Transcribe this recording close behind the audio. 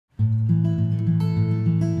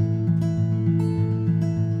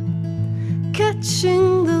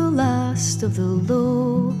catching the last of the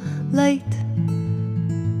low light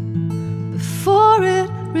before it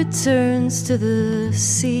returns to the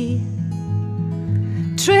sea,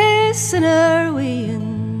 tracing our way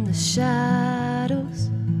in the shadows.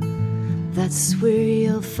 That's where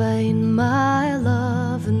you'll find my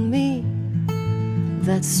love and me.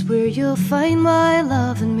 That's where you'll find my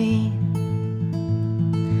love and me.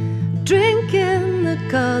 Drinking the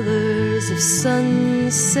colors of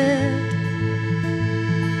sunset,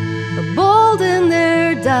 a bold in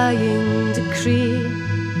their dying decree,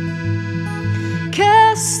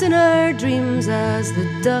 casting our dreams as the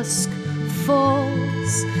dusk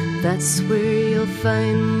falls. That's where you'll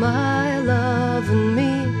find my love and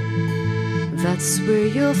me. That's where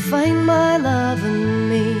you'll find my love and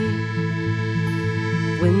me.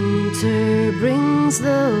 Winter brings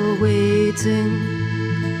the waiting,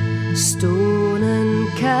 stone and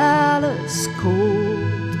callous cold,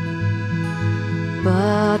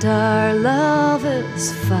 but our love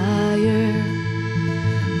is fire,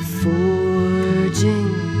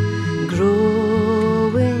 forging,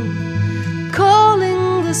 growing,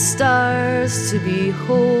 calling the stars to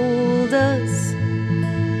behold us,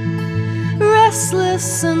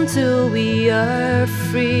 restless until we are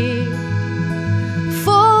free,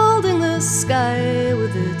 folding the sky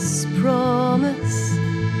with its promise.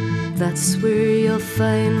 That's where you'll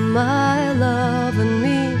find my love and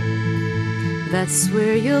me. That's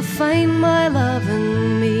where you'll find my love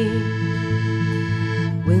and me.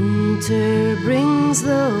 Winter brings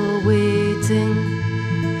the waiting,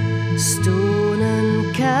 stone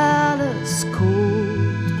and callous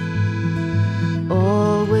cold,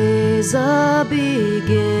 always a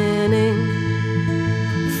beginning,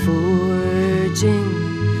 forging,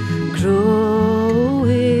 growing.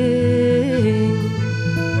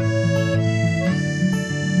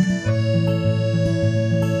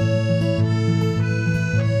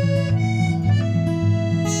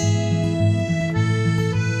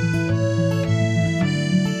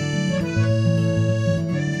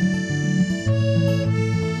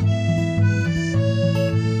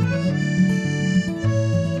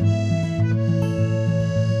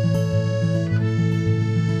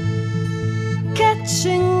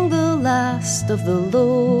 Catching the last of the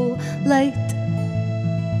low light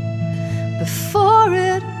before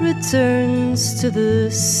it returns to the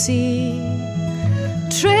sea,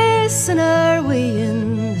 tracing our way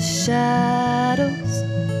in the shadows.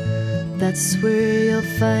 That's where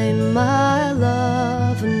you'll find my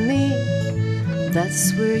love and me.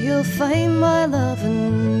 That's where you'll find my love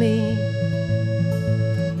and me.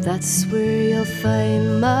 That's where you'll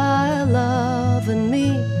find my love and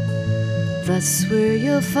me. That's where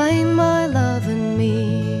you'll find my love and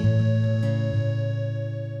me.